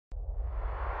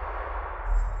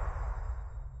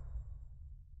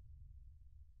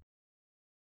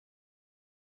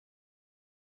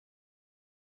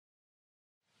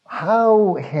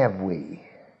How have we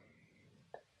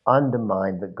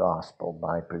undermined the gospel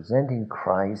by presenting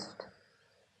Christ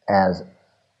as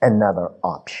another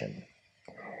option?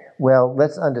 Well,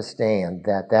 let's understand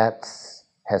that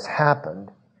has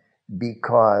happened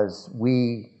because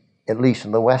we, at least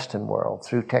in the Western world,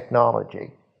 through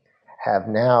technology, have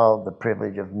now the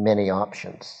privilege of many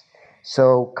options.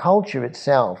 So culture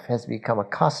itself has become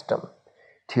accustomed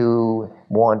to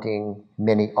wanting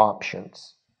many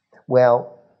options.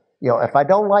 Well, if I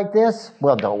don't like this,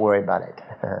 well, don't worry about it.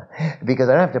 Because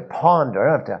I don't have to ponder,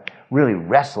 I don't have to really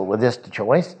wrestle with this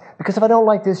choice. Because if I don't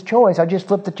like this choice, I just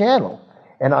flip the channel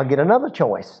and I'll get another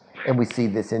choice. And we see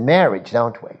this in marriage,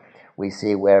 don't we? We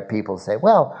see where people say,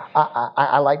 well,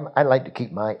 I like to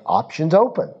keep my options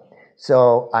open.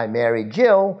 So I marry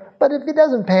Jill, but if it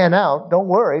doesn't pan out, don't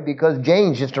worry, because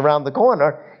Jane's just around the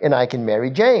corner and I can marry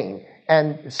Jane.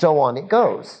 And so on it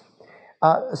goes.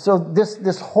 So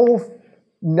this whole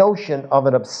notion of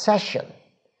an obsession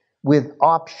with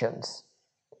options.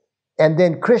 And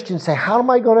then Christians say, how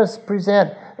am I going to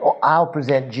present? Oh, I'll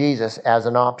present Jesus as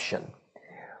an option.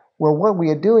 Well, what we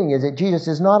are doing is that Jesus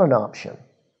is not an option.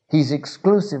 He's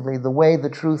exclusively the way, the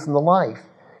truth, and the life.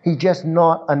 He's just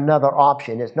not another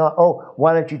option. It's not, oh,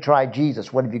 why don't you try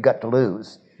Jesus? What have you got to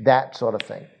lose? That sort of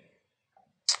thing.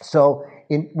 So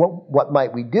what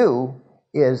might we do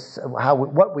is,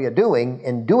 what we are doing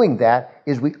in doing that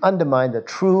is we undermine the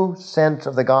true sense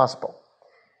of the gospel.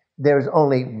 There's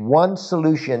only one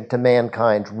solution to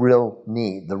mankind's real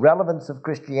need. The relevance of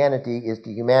Christianity is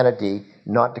to humanity,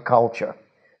 not to culture.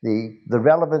 The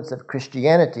relevance of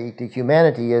Christianity to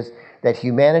humanity is that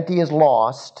humanity is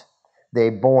lost,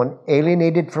 they're born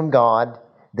alienated from God,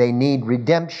 they need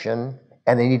redemption,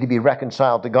 and they need to be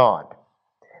reconciled to God.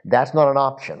 That's not an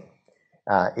option.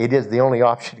 It is the only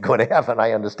option to go to heaven,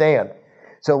 I understand.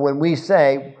 So when we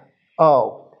say,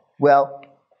 oh, well,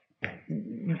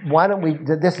 why don't we,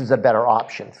 this is a better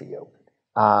option for you,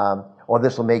 or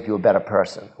this will make you a better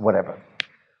person, whatever.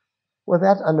 Well,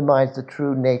 that undermines the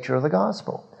true nature of the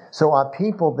gospel. So are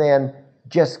people then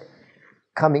just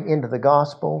coming into the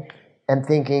gospel and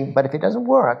thinking, but if it doesn't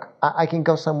work, I can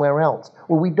go somewhere else?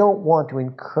 Well, we don't want to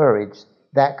encourage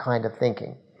that kind of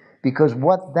thinking, because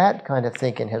what that kind of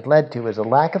thinking has led to is a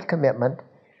lack of commitment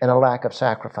and a lack of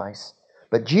sacrifice.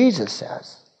 But Jesus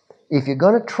says, if you're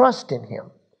going to trust in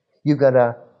Him, you've got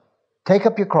to take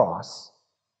up your cross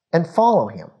and follow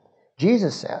Him.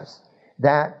 Jesus says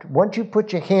that once you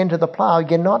put your hand to the plow,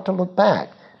 you're not to look back.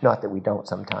 Not that we don't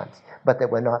sometimes, but that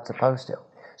we're not supposed to.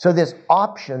 So this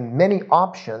option, many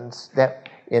options that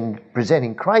in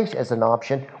presenting Christ as an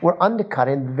option, were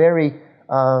undercutting the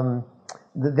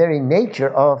very nature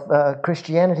of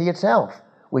Christianity itself,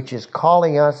 which is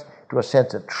calling us to a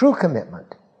sense of true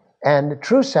commitment and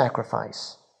true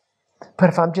sacrifice. But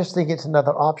if I'm just thinking it's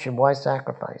another option, why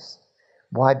sacrifice?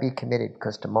 Why be committed?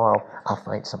 Because tomorrow I'll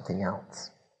find something else.